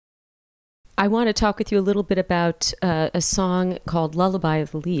I want to talk with you a little bit about a song called Lullaby of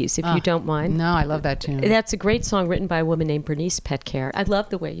the Leaves, if you don't mind. No, I love that tune. That's a great song written by a woman named Bernice Petcare. I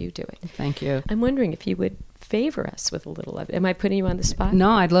love the way you do it. Thank you. I'm wondering if you would favor us with a little of it. Am I putting you on the spot? No,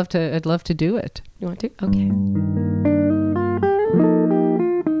 I'd love to do it. You want to? Okay.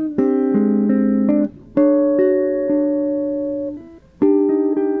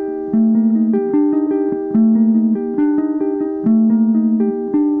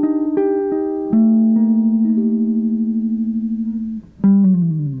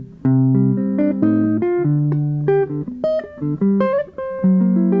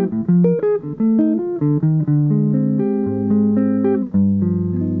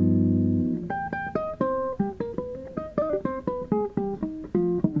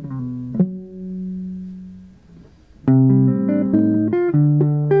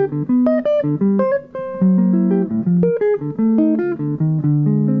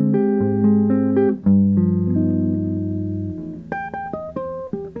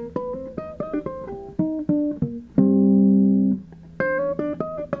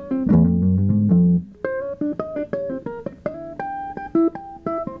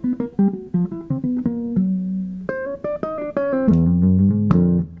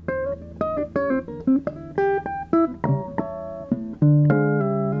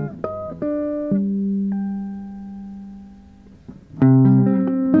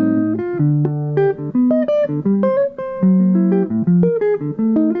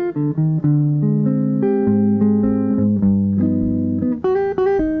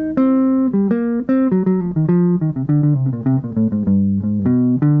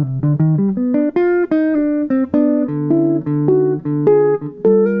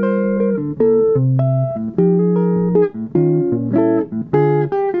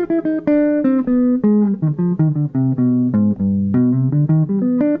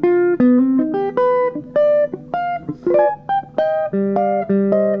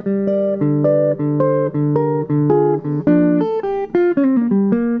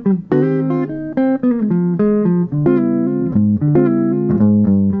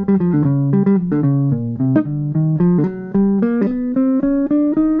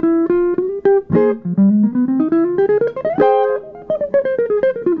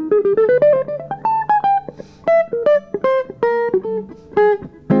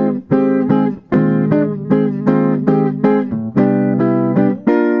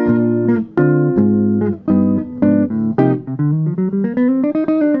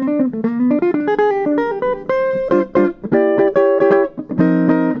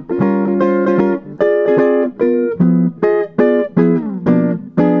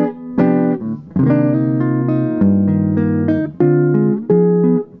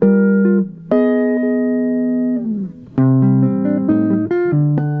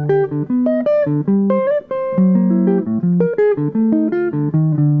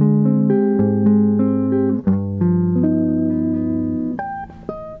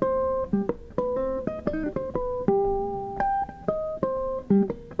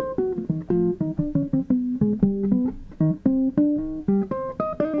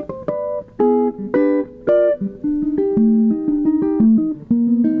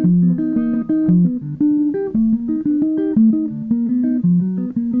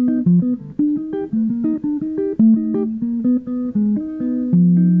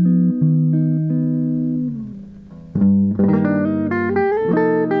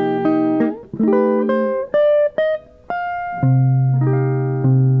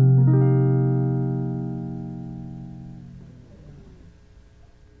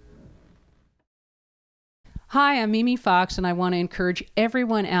 Hi, I'm Mimi Fox, and I want to encourage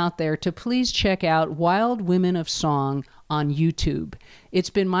everyone out there to please check out Wild Women of Song on YouTube. It's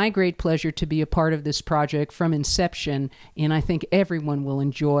been my great pleasure to be a part of this project from inception, and I think everyone will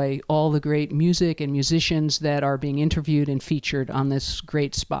enjoy all the great music and musicians that are being interviewed and featured on this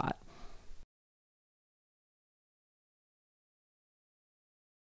great spot.